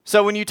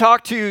So when you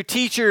talk to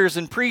teachers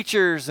and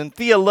preachers and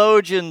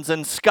theologians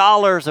and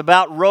scholars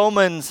about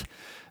Romans,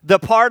 the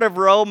part of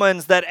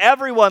Romans that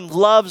everyone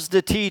loves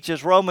to teach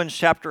is Romans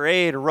chapter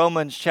 8 or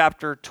Romans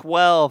chapter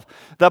 12.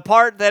 The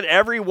part that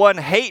everyone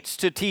hates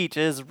to teach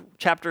is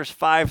chapters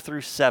 5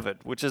 through 7,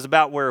 which is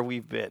about where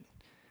we've been.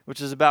 And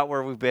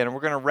we're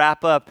going to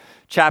wrap up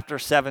chapter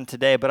 7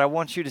 today, but I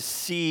want you to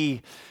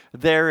see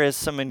there is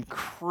some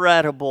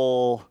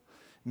incredible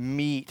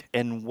meat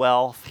and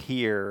wealth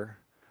here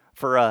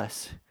for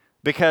us,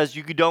 because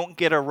you don't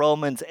get a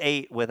Romans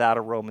 8 without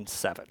a Romans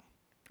 7.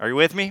 Are you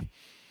with me?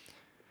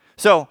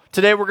 So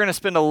today we're going to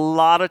spend a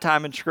lot of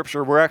time in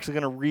Scripture. We're actually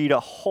going to read a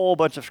whole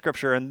bunch of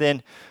Scripture and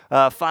then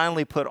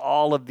finally put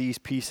all of these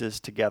pieces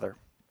together.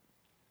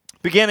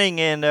 Beginning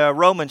in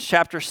Romans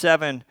chapter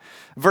 7,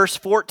 verse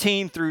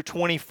 14 through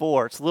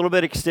 24. It's a little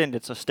bit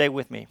extended, so stay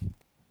with me.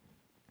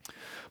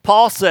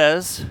 Paul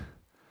says,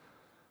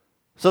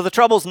 "So the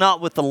trouble's not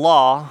with the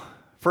law,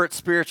 for it's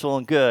spiritual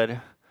and good.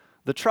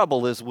 The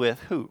trouble is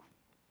with" who?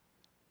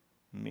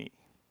 Me.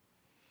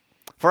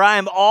 "For I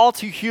am all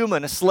too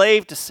human, a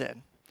slave to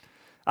sin.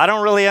 I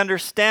don't really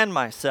understand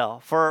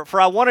myself,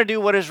 for I want to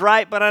do what is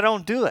right, but I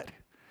don't do it.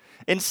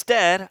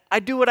 Instead, I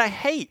do what I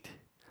hate.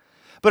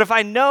 But if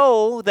I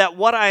know that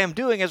what I am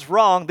doing is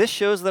wrong, this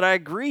shows that I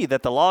agree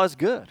that the law is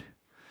good.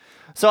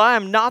 So I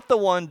am not the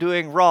one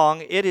doing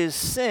wrong. It is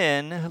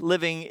sin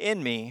living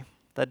in me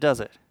that does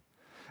it.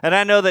 And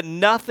I know that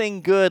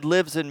nothing good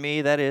lives in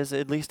me, that is,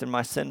 at least in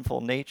my sinful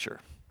nature.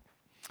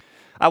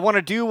 I want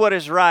to do what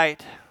is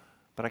right,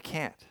 but I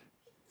can't.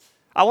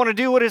 I want to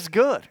do what is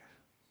good,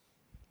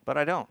 but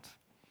I don't.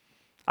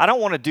 I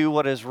don't want to do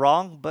what is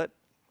wrong, but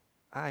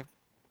I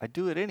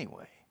do it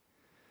anyway.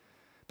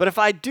 But if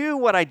I do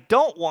what I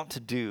don't want to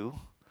do,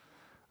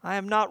 I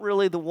am not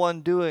really the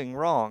one doing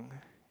wrong.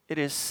 It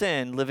is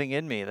sin living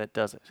in me that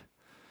does it.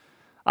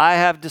 I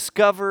have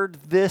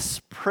discovered this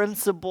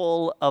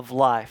principle of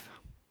life,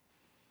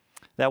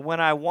 that when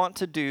I want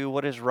to do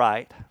what is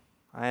right,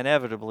 I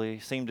inevitably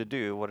seem to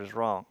do what is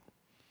wrong.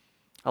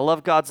 I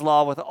love God's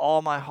law with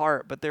all my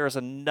heart, but there is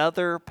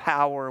another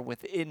power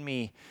within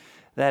me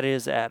that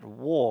is at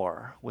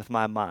war with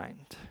my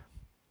mind.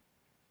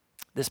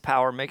 This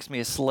power makes me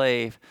a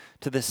slave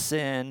to the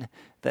sin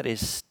that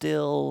is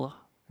still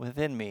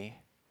within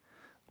me.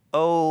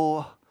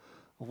 Oh,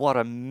 what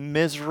a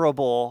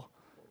miserable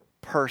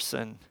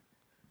person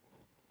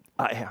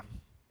I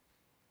am.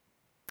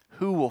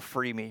 Who will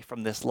free me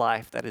from this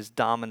life that is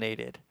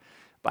dominated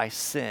by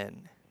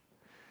sin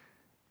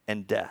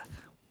and death?"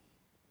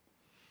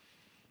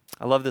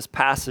 I love this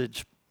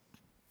passage.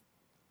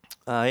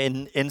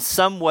 In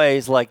some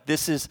ways,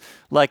 this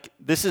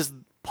is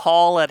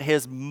Paul at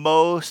his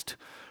most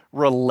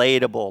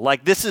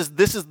relatable. This is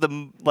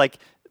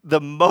the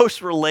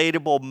most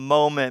relatable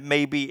moment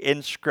maybe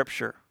in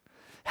Scripture.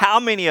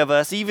 How many of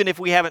us, even if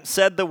we haven't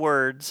said the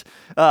words,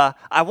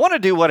 "I want to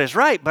do what is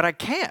right, but I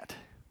can't,"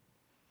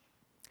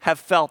 have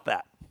felt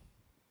that?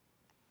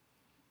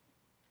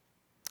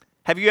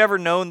 Have you ever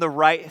known the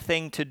right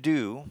thing to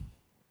do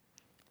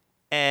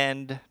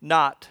and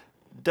not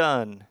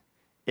done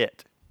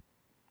it?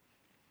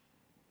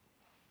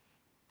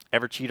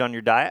 Ever cheat on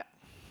your diet?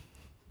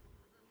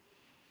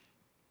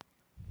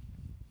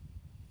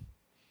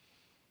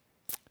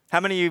 How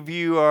many of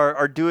you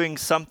are doing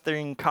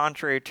something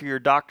contrary to your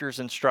doctor's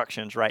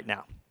instructions right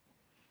now?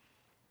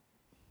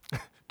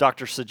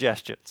 Doctor's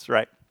suggestions,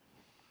 right?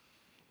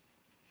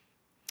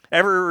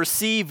 Ever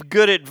receive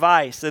good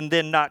advice and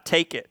then not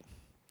take it?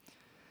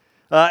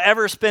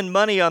 Ever spend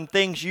money on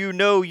things you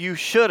know you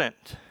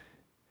shouldn't?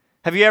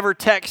 Have you ever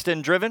texted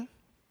and driven?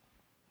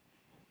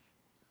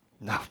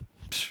 No,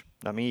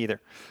 not me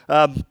either.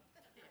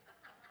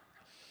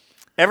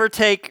 Ever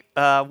take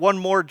one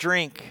more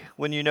drink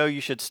when you know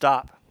you should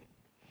stop?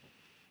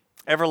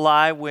 Ever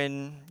lie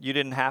when you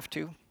didn't have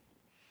to?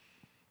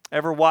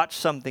 Ever watch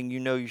something you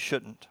know you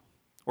shouldn't?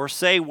 Or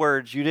say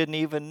words you didn't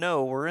even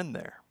know were in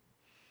there?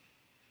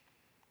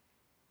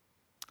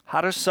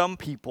 How do some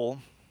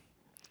people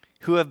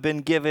who have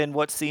been given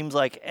what seems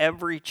like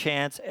every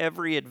chance,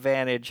 every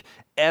advantage,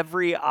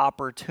 every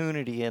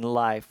opportunity in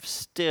life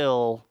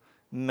still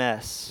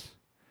mess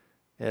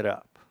it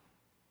up?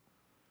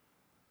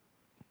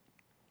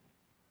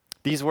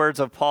 These words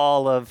of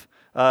Paul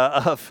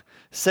of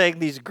saying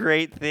these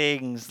great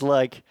things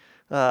like,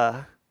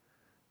 I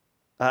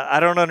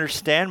don't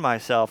understand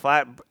myself.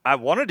 I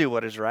want to do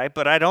what is right,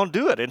 but I don't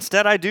do it.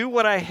 Instead, I do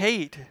what I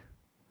hate.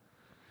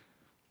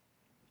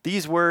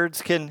 These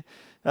words can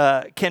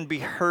be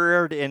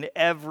heard in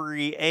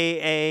every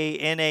AA,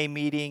 NA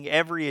meeting,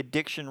 every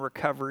addiction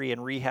recovery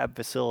and rehab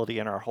facility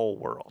in our whole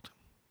world.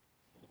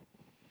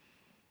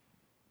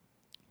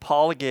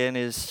 Paul again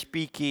is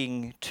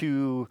speaking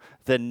to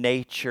the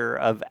nature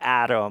of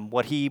Adam,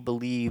 what he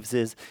believes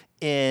is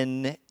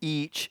in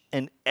each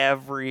and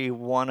every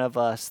one of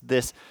us,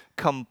 this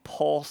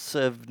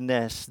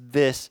compulsiveness,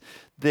 this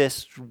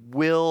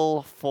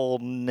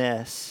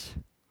willfulness.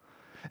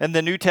 And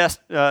the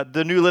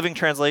New Living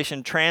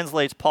Translation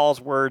translates Paul's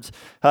words.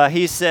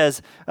 He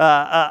says,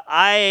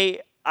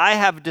 I I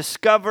have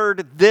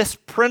discovered this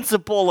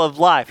principle of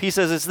life. He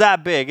says it's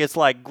that big. It's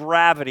like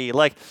gravity.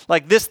 Like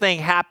this thing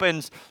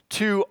happens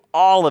to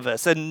all of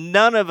us, and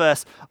none of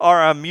us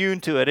are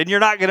immune to it. And you're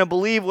not going to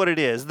believe what it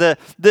is.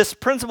 This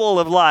principle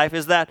of life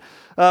is that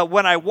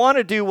when I want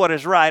to do what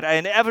is right, I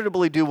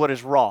inevitably do what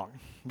is wrong.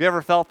 Have you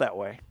ever felt that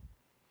way?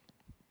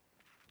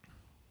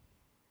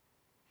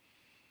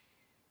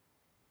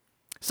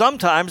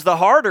 Sometimes the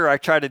harder I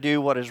try to do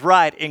what is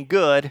right and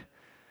good,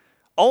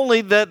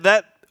 only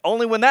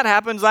when that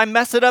happens, I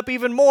mess it up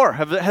even more.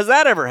 Has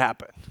that ever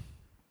happened?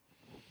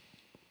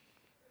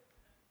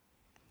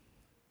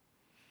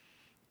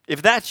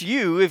 If that's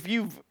you, if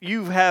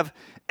you have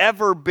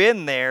ever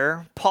been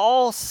there,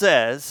 Paul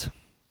says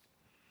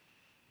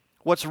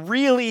what's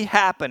really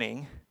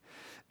happening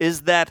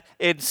is that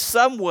in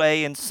some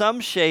way, in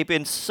some shape,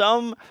 in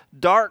some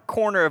dark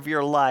corner of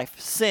your life,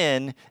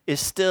 sin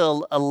is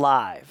still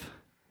alive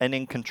and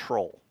in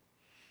control.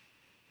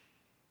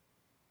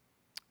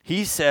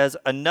 He says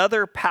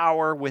another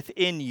power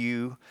within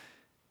you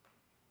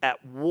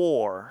at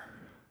war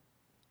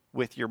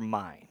with your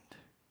mind.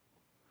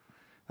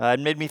 It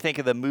made me think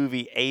of the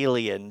movie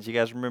Aliens. You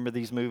guys remember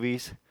these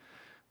movies?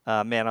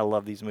 Man, I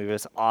love these movies.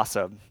 It's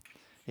awesome.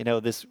 You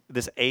know, this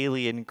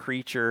alien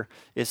creature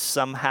is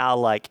somehow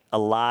like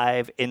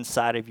alive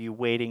inside of you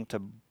waiting to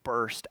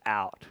burst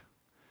out.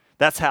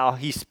 That's how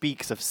he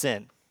speaks of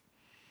sin.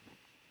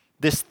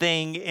 This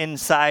thing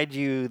inside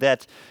you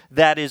that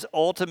is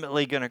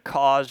ultimately going to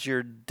cause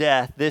your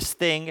death. This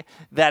thing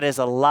that is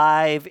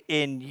alive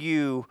in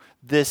you,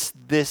 this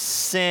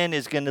sin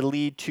is going to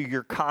lead to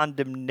your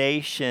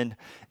condemnation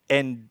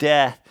and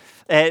death.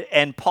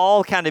 And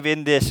Paul kind of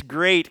in this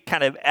great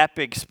kind of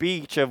epic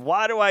speech of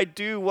why do I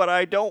do what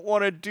I don't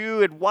want to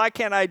do, and why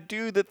can't I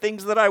do the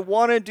things that I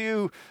want to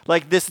do?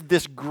 Like this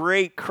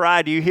great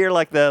cry. Do you hear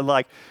like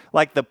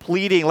the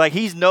pleading? Like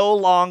he's no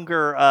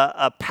longer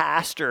a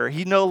pastor.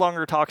 He no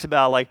longer talks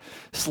about like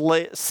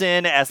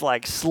sin as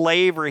like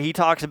slavery. He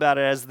talks about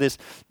it as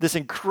this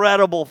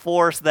incredible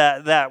force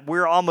that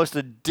we're almost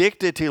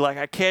addicted to. Like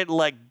I can't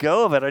let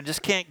go of it. I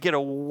just can't get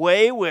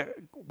away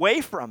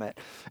from it.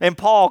 And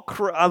Paul,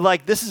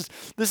 like this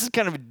is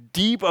kind of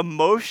deep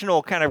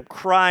emotional kind of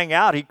crying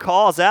out. He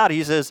calls out.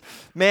 He says,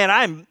 "Man,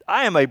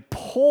 I am a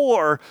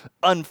poor,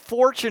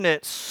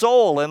 unfortunate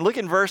soul." And look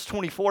in verse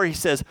 24. He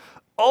says,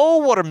 "Oh,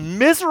 what a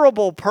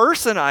miserable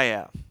person I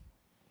am.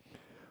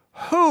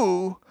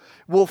 Who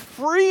will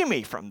free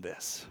me from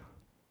this?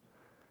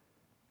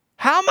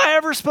 How am I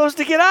ever supposed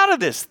to get out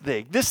of this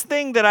thing? This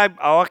thing that I'm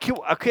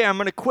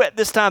going to quit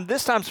this time.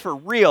 This time's for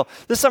real.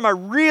 This time I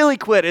really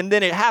quit, and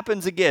then it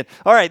happens again.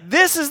 All right,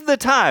 this is the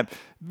time.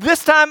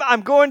 This time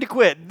I'm going to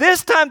quit.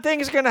 This time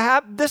things are going to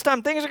happen. This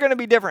time things are going to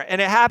be different, and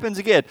it happens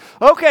again.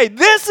 Okay,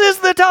 this is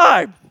the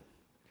time."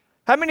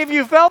 How many of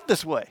you felt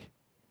this way?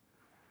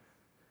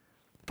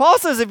 Paul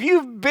says if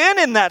you've been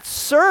in that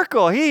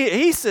circle,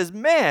 he says,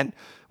 man,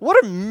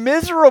 what a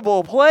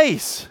miserable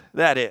place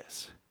that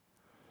is.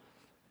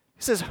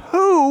 He says,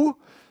 who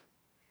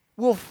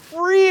will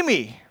free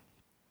me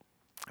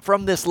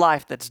from this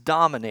life that's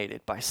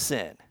dominated by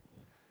sin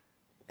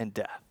and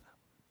death?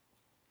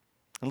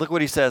 And look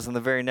what he says in the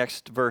very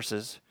next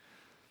verses.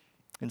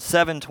 In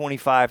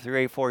 7:25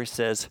 through 8:4,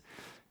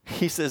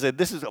 he says, and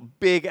this is a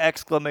big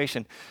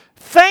exclamation,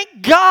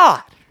 "Thank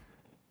God!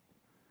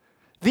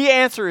 The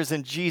answer is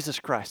in Jesus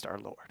Christ our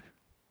Lord."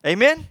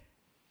 Amen?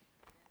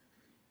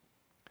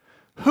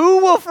 Who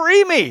will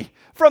free me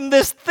from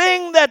this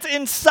thing that's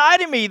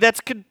inside of me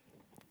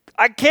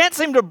I can't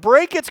seem to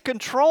break its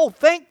control?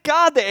 Thank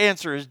God the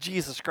answer is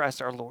Jesus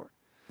Christ our Lord.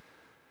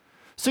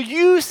 So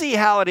you see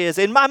how it is.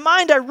 In my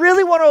mind, I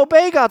really want to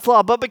obey God's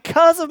law, but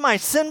because of my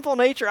sinful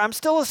nature, I'm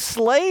still a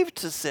slave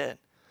to sin.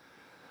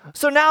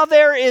 So now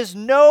there is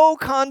no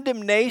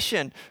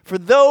condemnation for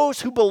those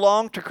who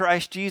belong to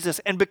Christ Jesus.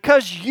 And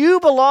because you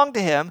belong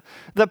to him,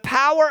 the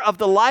power of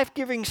the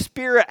life-giving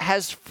Spirit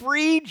has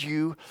freed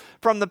you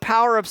from the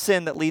power of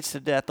sin that leads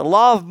to death. The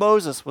law of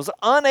Moses was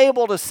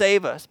unable to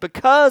save us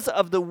because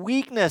of the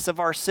weakness of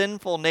our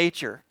sinful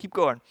nature. Keep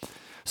going.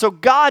 So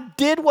God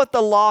did what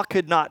the law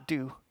could not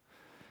do.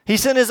 He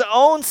sent his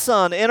own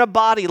son in a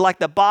body like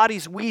the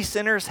bodies we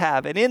sinners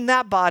have. And in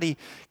that body,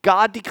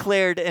 God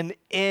declared an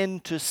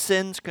end to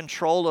sin's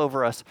control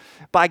over us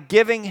by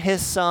giving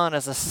his son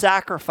as a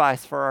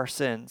sacrifice for our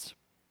sins.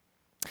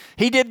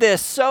 He did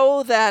this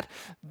so that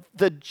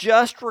the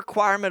just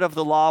requirement of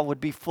the law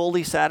would be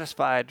fully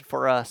satisfied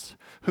for us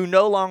who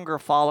no longer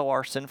follow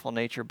our sinful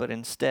nature, but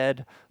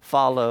instead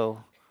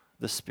follow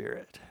the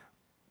Spirit.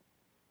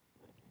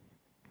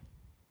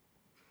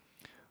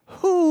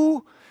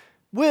 Who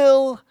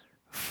will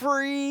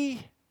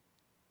free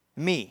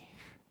me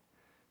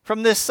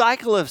from this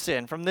cycle of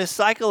sin, from this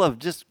cycle of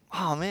just,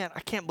 oh man, I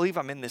can't believe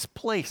I'm in this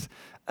place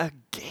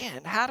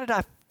again. How did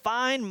I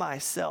find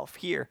myself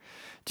here?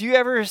 Do you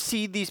ever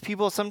see these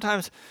people?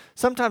 Sometimes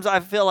I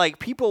feel like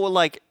people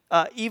will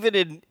even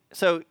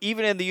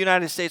in the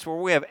United States where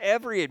we have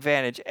every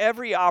advantage,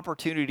 every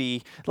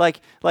opportunity,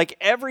 like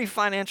every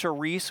financial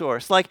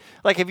resource, like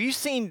have you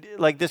seen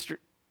like this?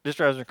 this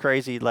drives me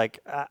crazy. Like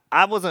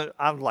I was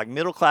like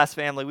middle class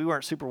family. We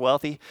weren't super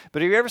wealthy,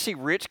 but have you ever see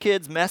rich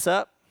kids mess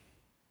up?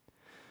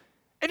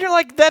 And you're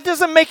like, that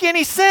doesn't make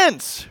any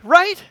sense,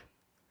 right?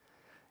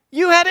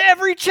 You had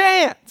every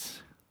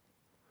chance.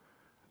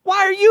 Why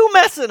are you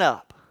messing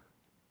up?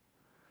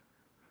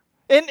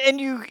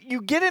 And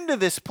you get into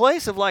this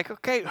place of like,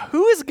 okay,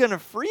 who is going to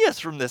free us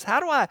from this? How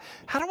do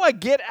I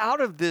get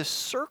out of this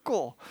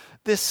circle,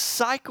 this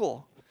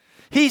cycle?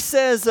 He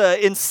says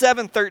in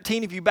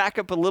 7:13, if you back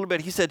up a little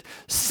bit, he said,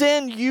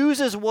 sin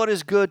uses what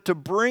is good to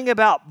bring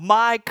about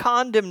my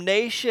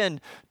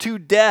condemnation to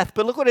death.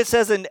 But look what it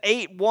says in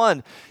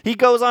 8:1. He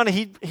goes on,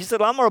 he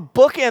said, I'm going to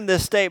bookend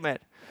this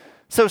statement.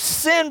 So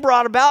sin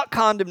brought about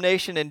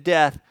condemnation and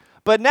death.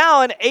 But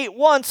now in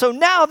 8:1, so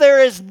now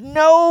there is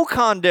no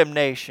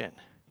condemnation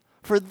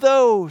for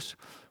those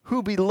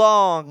who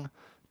belong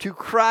to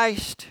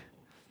Christ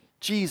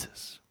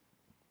Jesus.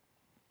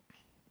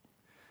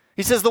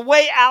 He says the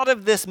way out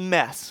of this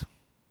mess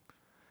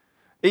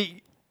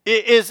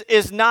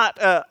is not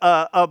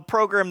a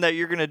program that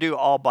you're going to do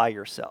all by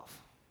yourself.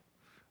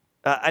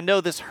 I know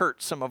this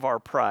hurts some of our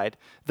pride.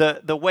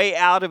 The way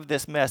out of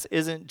this mess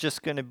isn't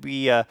just going to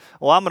be, I'm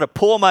going to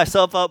pull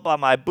myself up by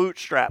my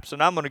bootstraps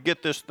and I'm going to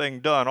get this thing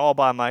done all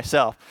by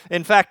myself.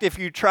 In fact, if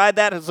you tried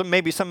that, as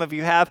maybe some of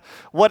you have,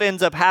 what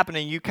ends up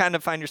happening, you kind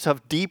of find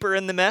yourself deeper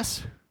in the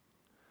mess.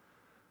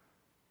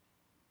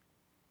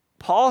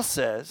 Paul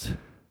says,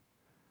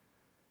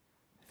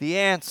 the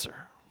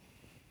answer.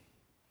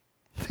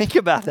 Think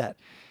about that.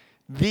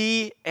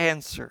 The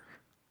answer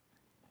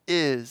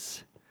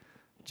is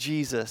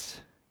Jesus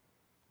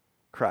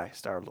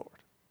Christ, our Lord.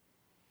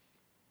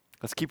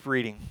 Let's keep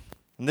reading.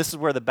 And this is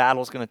where the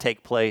battle is going to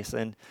take place.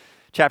 In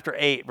chapter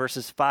 8,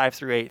 verses 5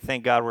 through 8.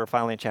 Thank God we're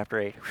finally in chapter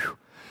 8. Whew.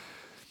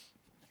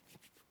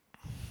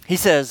 He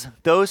says,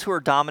 those who are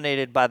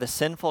dominated by the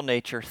sinful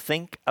nature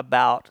think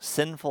about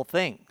sinful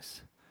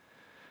things.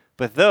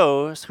 But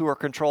those who are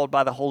controlled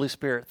by the Holy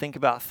Spirit think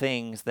about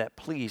things that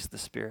please the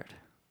Spirit.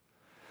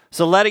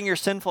 So letting your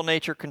sinful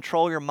nature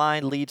control your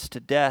mind leads to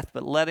death,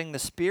 but letting the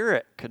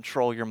Spirit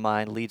control your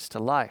mind leads to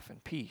life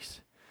and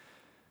peace.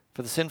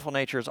 For the sinful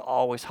nature is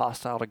always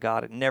hostile to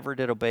God. It never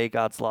did obey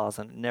God's laws,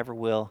 and it never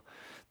will.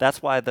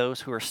 That's why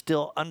those who are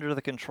still under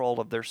the control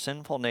of their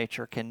sinful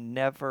nature can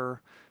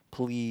never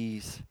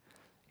please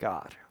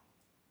God.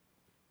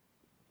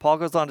 Paul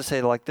goes on to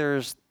say, like,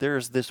 there's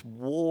this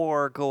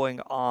war going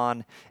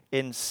on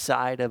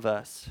inside of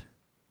us.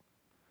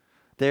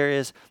 There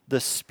is the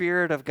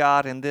Spirit of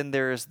God, and then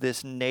there is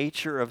this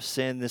nature of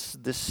sin, this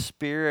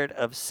spirit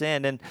of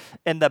sin.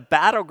 And the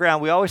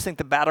battleground, we always think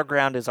the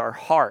battleground is our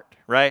heart,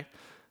 right?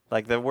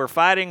 Like that we're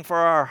fighting for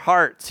our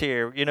hearts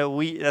here. You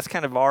know, that's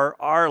kind of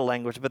our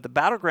language, but the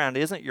battleground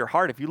isn't your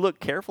heart. If you look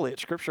carefully at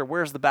Scripture,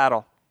 where's the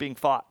battle being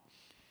fought?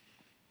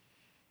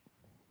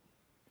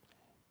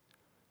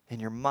 In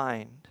your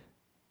mind.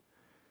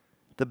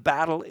 The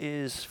battle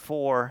is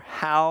for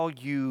how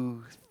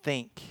you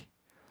think.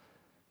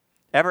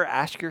 Ever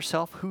ask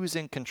yourself who's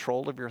in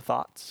control of your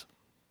thoughts?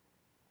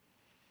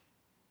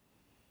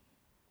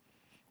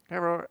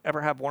 Ever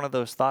have one of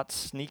those thoughts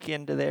sneak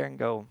into there and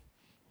go,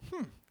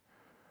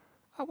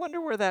 I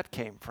wonder where that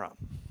came from?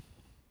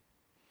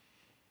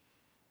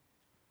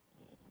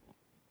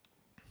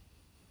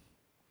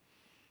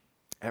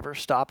 Ever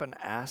stop and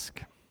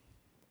ask,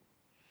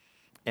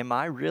 am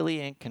I really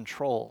in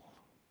control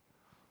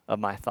of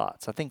my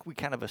thoughts? I think we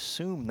kind of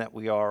assume that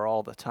we are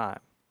all the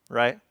time,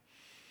 right?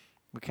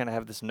 We kind of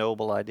have this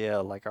noble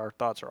idea, like our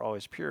thoughts are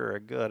always pure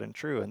and good and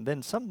true. And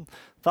then some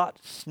thought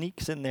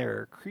sneaks in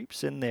there, or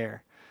creeps in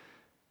there.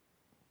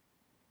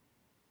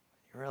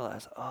 You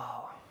realize,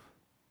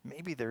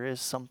 maybe there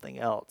is something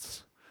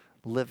else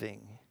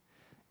living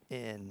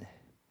in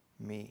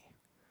me.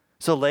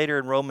 So later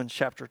in Romans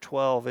chapter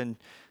 12,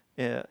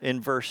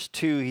 in verse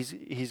 2,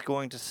 he's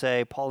going to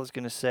say, Paul is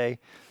going to say,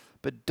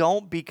 but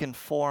don't be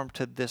conformed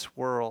to this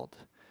world,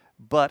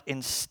 but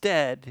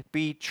instead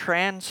be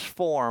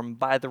transformed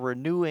by the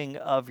renewing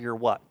of your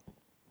what?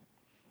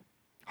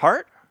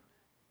 Heart?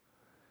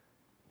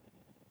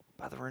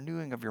 By the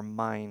renewing of your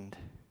mind.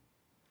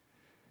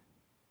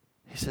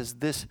 He says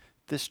this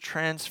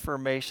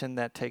transformation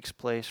that takes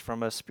place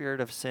from a spirit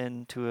of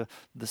sin to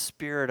the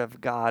Spirit of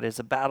God is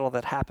a battle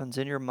that happens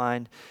in your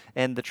mind,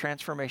 and the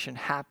transformation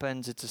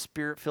happens. It's a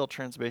Spirit-filled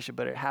transformation,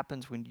 but it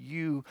happens when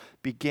you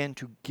begin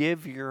to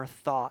give your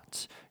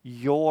thoughts,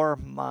 your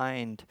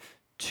mind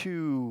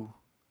to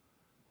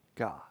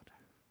God.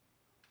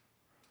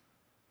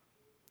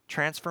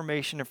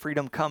 Transformation and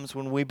freedom comes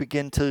when we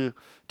begin to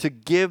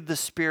give the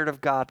Spirit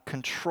of God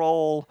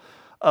control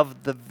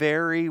of the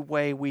very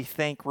way we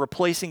think,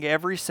 replacing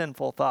every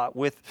sinful thought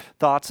with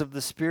thoughts of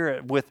the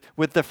Spirit,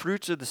 with the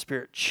fruits of the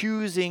Spirit,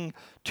 choosing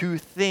to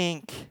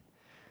think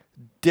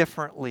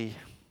differently.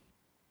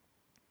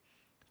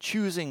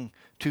 Choosing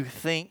to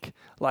think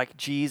like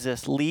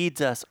Jesus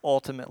leads us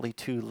ultimately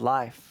to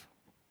life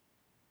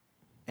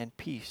and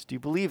peace. Do you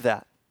believe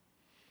that?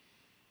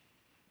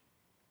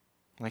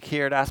 Like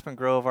here at Aspen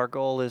Grove, our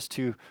goal is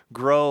to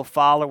grow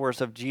followers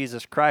of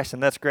Jesus Christ.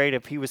 And that's great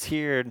if he was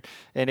here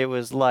and it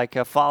was like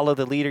follow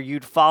the leader.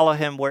 You'd follow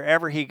him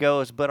wherever he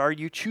goes. But are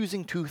you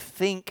choosing to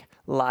think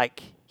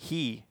like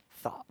he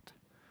thought?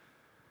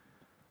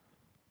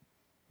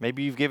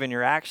 Maybe you've given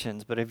your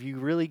actions, but have you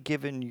really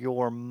given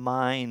your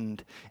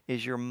mind?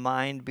 Is your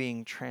mind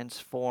being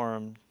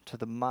transformed to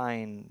the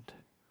mind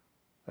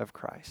of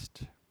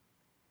Christ?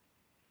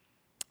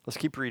 Let's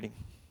keep reading.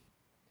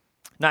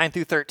 9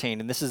 through 13,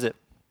 and this is it.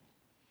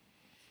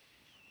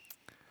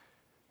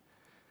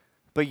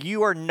 But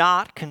you are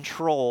not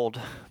controlled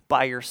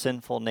by your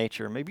sinful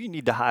nature. Maybe you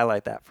need to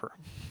highlight that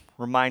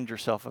remind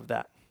yourself of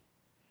that.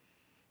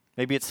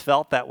 Maybe it's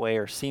felt that way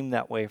or seemed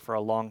that way for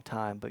a long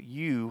time, but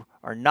you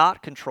are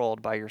not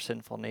controlled by your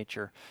sinful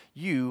nature.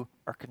 You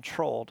are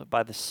controlled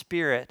by the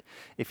Spirit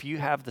if you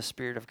have the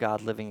Spirit of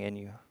God living in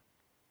you.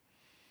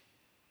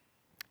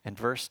 And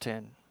verse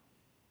 10.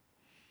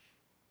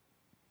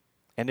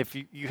 And if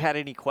you had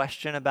any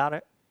question about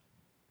it,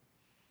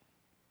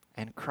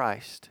 and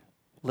Christ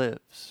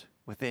lives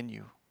within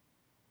you.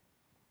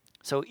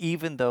 So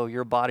even though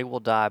your body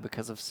will die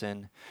because of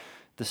sin,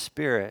 the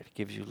Spirit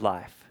gives you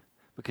life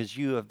because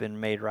you have been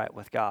made right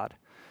with God.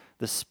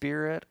 The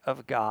Spirit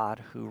of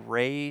God who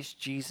raised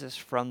Jesus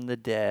from the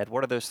dead.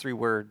 What are those three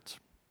words?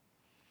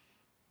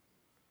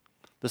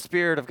 The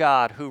Spirit of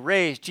God who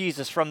raised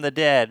Jesus from the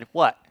dead.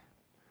 What?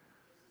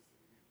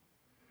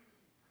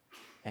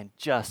 And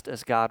just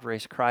as God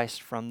raised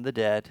Christ from the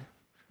dead,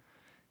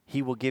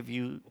 he will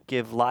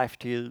give life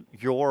to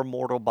your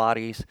mortal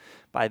bodies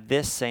by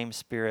this same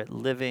Spirit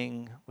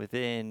living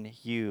within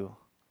you.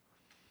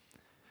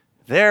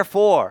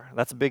 Therefore,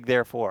 that's a big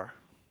therefore.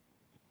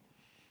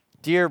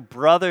 Dear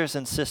brothers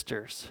and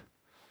sisters,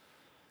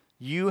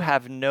 you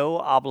have no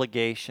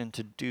obligation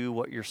to do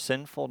what your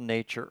sinful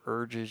nature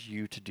urges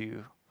you to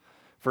do.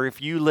 For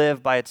if you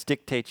live by its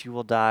dictates, you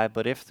will die.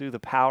 But if through the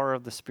power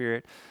of the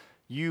Spirit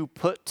you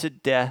put to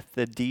death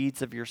the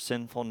deeds of your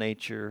sinful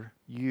nature,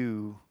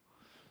 you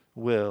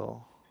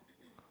will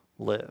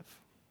live.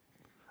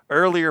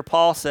 Earlier,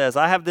 Paul says,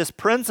 I have this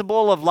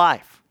principle of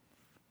life.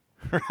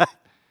 Right?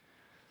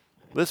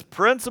 This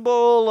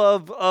principle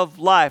of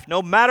life.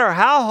 No matter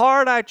how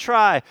hard I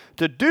try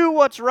to do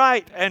what's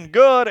right and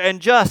good and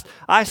just,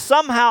 I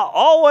somehow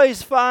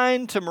always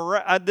find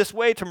this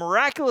way to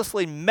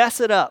miraculously mess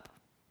it up.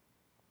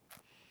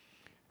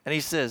 And he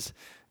says,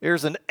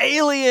 there's an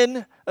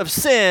alien of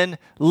sin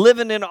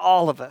living in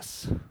all of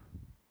us.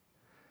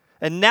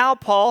 And now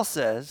Paul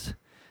says,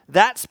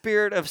 that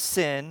spirit of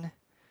sin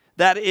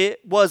that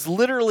it was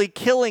literally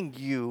killing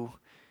you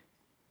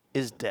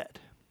is dead.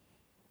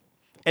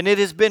 And it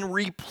has been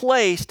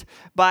replaced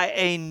by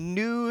a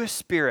new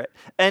spirit,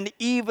 an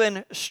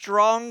even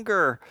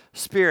stronger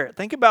spirit.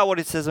 Think about what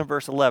it says in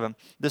verse 11.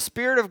 The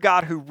Spirit of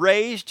God who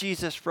raised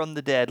Jesus from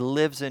the dead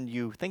lives in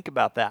you. Think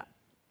about that.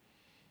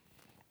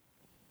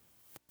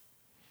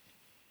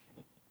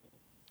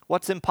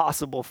 What's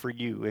impossible for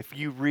you if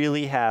you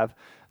really have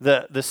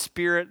the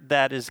Spirit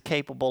that is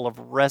capable of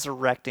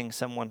resurrecting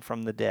someone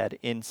from the dead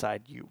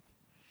inside you?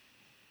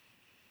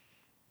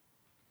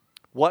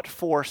 What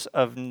force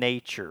of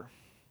nature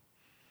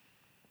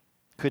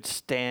could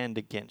stand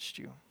against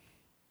you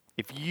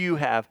if you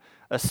have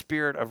a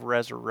spirit of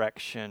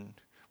resurrection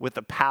with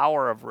the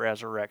power of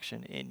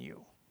resurrection in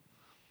you?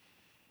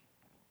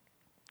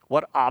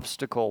 What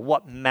obstacle,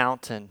 what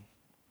mountain,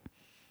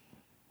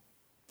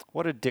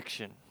 what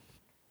addiction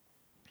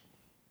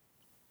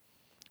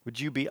would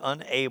you be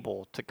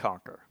unable to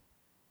conquer?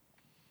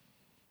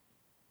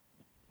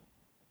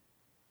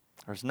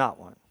 There's not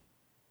one.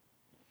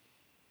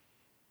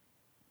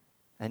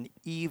 An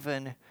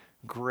even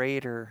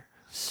greater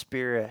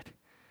Spirit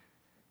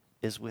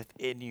is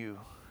within you.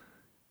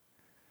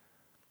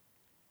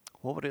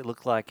 What would it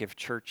look like if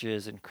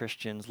churches and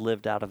Christians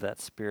lived out of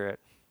that Spirit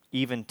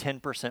even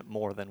 10%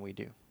 more than we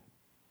do?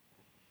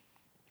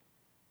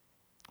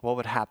 What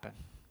would happen?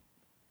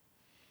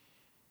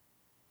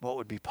 What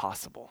would be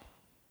possible?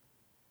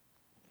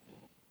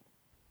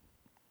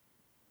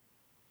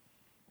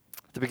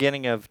 At the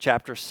beginning of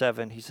chapter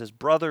 7, he says,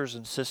 brothers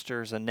and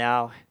sisters, and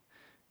now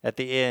at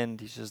the end,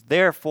 he says,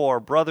 therefore,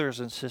 brothers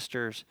and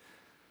sisters,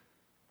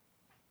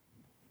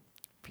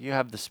 if you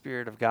have the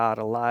Spirit of God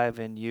alive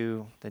in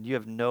you, then you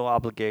have no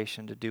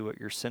obligation to do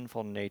what your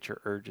sinful nature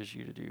urges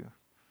you to do.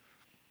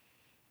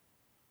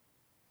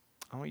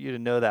 I want you to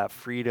know that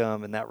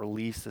freedom and that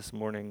release this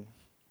morning.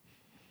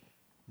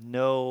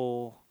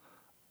 No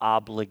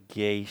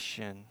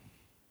obligation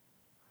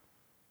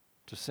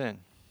to sin.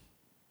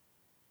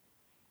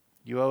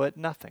 You owe it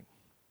nothing.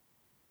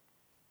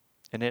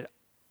 And it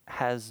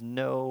has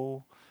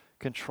no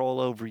control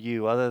over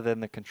you other than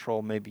the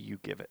control maybe you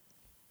give it.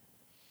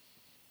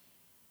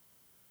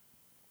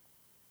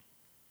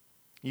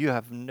 You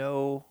have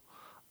no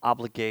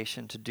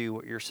obligation to do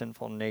what your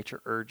sinful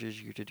nature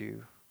urges you to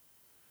do.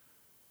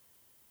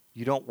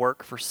 You don't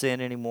work for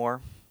sin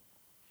anymore.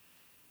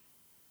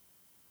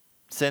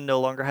 Sin no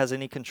longer has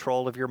any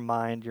control of your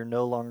mind. You're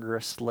no longer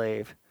a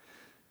slave.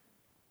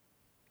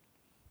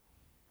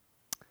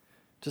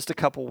 Just a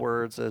couple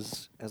words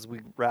as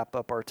we wrap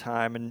up our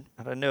time, and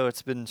I know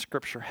it's been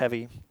scripture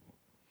heavy.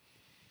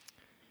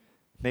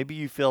 Maybe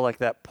you feel like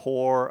that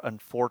poor,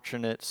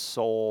 unfortunate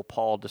soul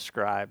Paul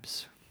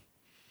describes.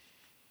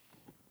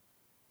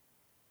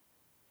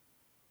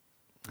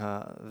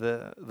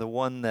 The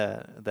one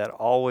that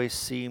always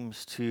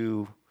seems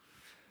to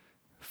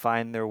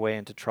find their way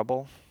into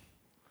trouble.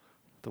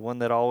 The one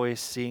that always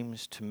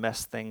seems to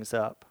mess things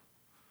up.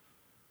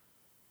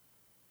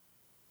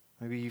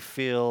 Maybe you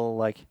feel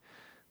like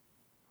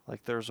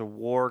there's a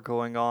war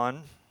going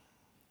on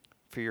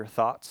for your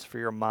thoughts, for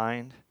your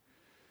mind.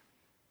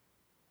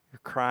 You're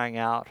crying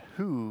out,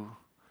 who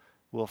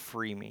will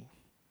free me?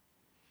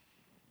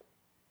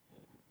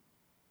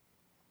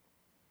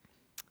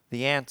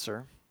 The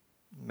answer,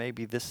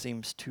 maybe this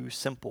seems too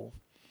simple.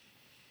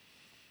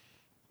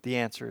 The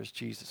answer is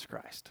Jesus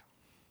Christ.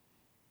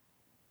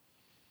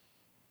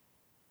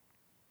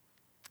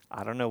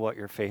 I don't know what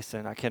you're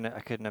facing. I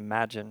couldn't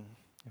imagine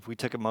if we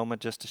took a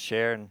moment just to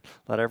share and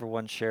let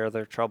everyone share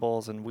their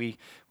troubles, and we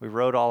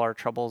wrote all our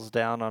troubles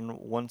down on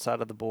one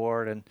side of the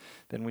board, and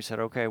then we said,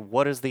 okay,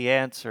 what is the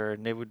answer?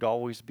 And it would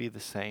always be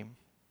the same.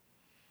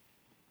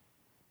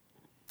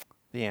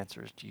 The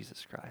answer is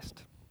Jesus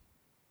Christ.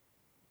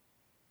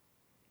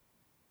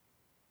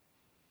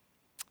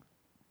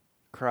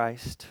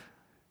 Christ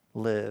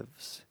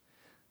lives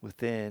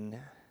within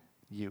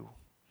you.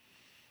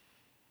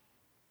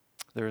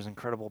 There is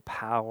incredible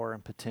power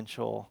and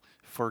potential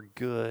for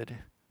good,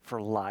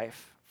 for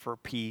life, for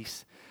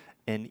peace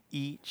in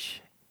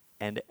each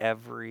and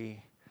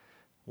every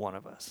one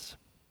of us.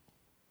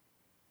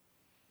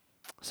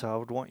 So I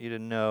would want you to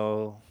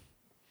know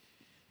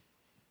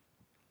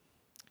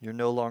you're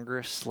no longer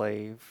a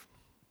slave.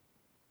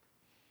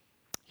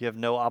 You have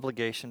no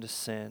obligation to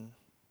sin.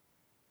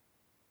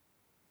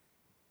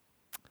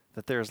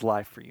 That there is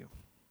life for you.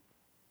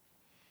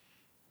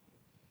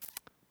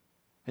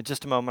 In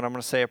just a moment, I'm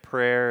going to say a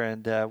prayer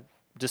and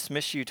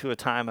dismiss you to a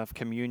time of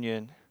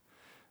communion.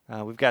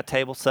 We've got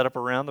tables set up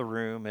around the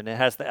room, and it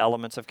has the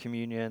elements of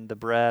communion, the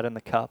bread and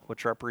the cup,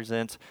 which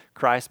represents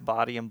Christ's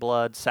body and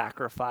blood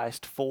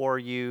sacrificed for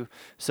you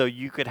so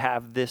you could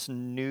have this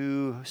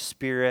new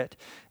spirit.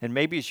 And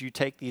maybe as you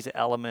take these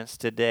elements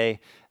today,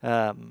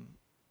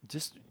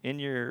 just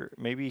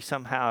maybe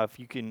somehow if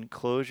you can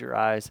close your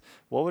eyes,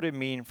 what would it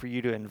mean for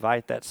you to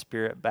invite that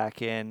spirit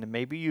back in?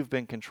 Maybe you've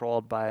been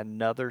controlled by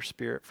another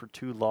spirit for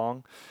too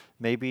long.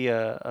 Maybe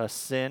a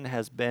sin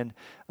has been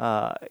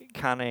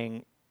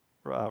running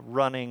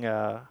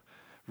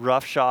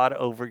roughshod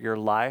over your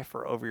life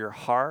or over your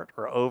heart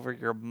or over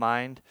your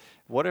mind.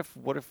 What if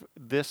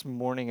this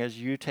morning as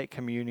you take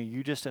communion,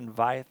 you just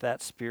invite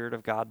that Spirit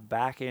of God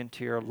back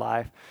into your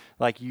life,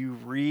 like you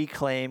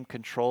reclaim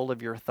control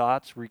of your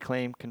thoughts,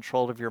 reclaim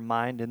control of your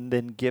mind, and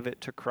then give it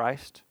to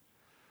Christ?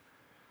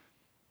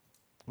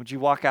 Would you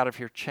walk out of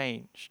here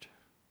changed,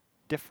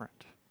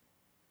 different,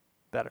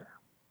 better?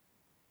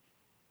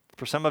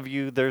 For some of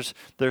you, there's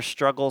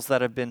struggles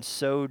that have been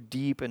so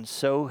deep and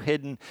so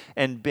hidden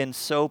and been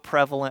so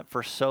prevalent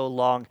for so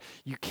long,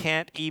 you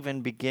can't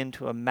even begin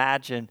to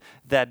imagine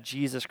that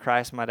Jesus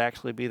Christ might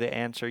actually be the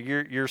answer.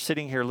 You're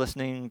sitting here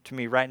listening to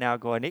me right now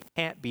going, it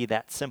can't be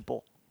that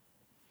simple.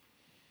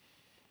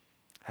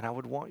 And I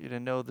would want you to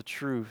know the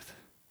truth,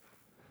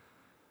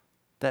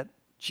 that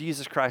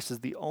Jesus Christ is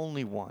the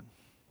only one.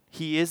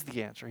 He is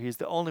the answer. He is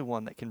the only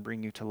one that can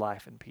bring you to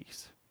life and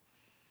peace.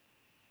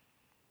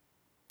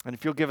 And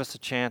if you'll give us a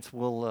chance,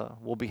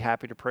 we'll be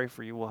happy to pray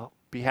for you. We'll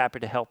be happy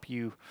to help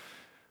you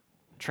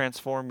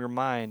transform your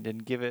mind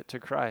and give it to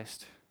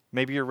Christ.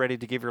 Maybe you're ready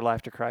to give your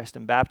life to Christ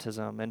in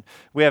baptism, and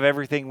we have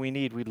everything we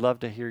need. We'd love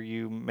to hear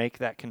you make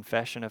that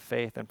confession of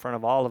faith in front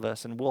of all of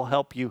us, and we'll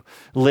help you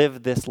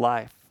live this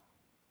life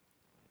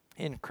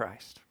in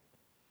Christ.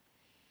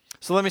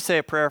 So let me say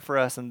a prayer for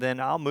us, and then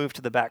I'll move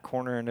to the back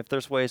corner, and if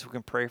there's ways we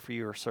can pray for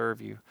you or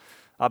serve you,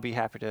 I'll be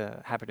happy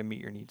to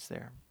meet your needs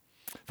there.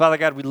 Father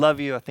God, we love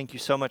you. I thank you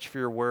so much for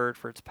your word,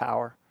 for its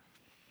power.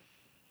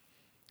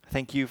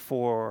 Thank you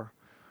for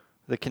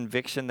the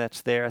conviction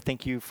that's there. I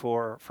thank you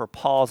for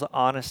Paul's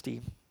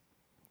honesty.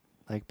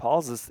 Like,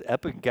 Paul's this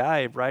epic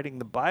guy writing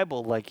the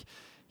Bible. Like,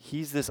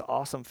 he's this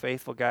awesome,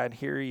 faithful guy, and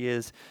here he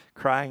is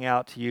crying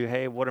out to you,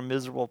 hey, what a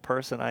miserable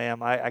person I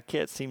am. I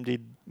can't seem to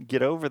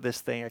get over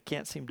this thing. I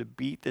can't seem to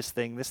beat this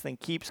thing. This thing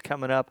keeps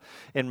coming up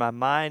in my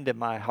mind and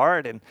my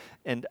heart,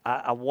 and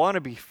I want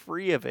to be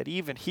free of it.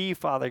 Even he,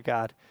 Father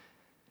God,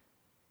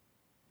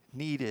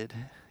 needed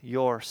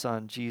your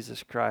Son,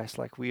 Jesus Christ,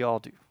 like we all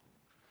do.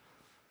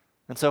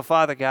 And so,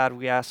 Father God,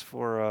 we ask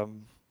for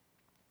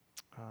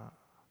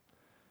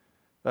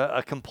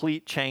a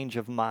complete change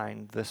of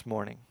mind this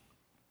morning.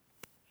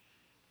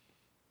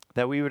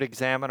 That we would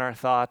examine our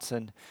thoughts,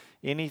 and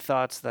any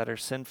thoughts that are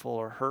sinful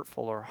or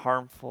hurtful or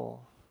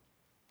harmful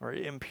or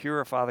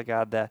impure, Father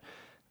God,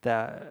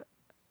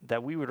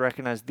 that we would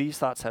recognize these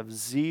thoughts have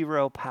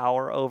zero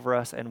power over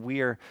us, and we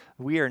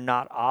are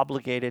not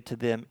obligated to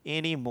them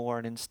anymore.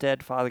 And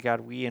instead, Father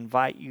God, we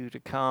invite you to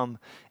come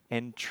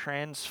and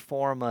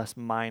transform us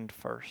mind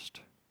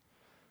first.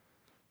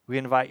 We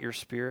invite your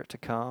Spirit to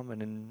come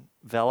and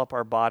envelop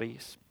our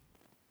bodies.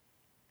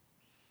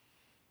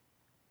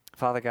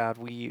 Father God,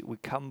 we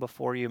come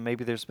before you.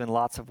 Maybe there's been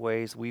lots of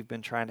ways we've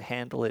been trying to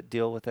handle it,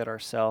 deal with it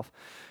ourselves.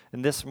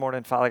 And this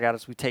morning, Father God,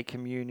 as we take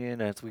communion,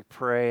 as we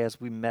pray,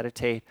 as we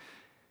meditate,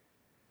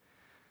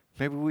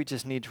 maybe we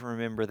just need to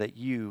remember that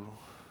you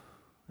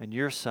and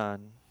your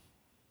Son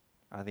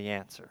are the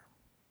answer.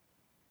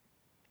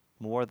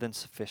 More than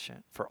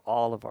sufficient for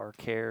all of our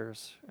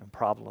cares and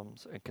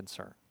problems and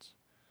concerns.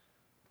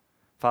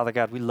 Father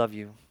God, we love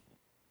you.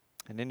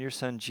 And in your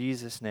Son,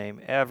 Jesus' name,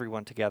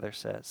 everyone together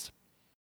says,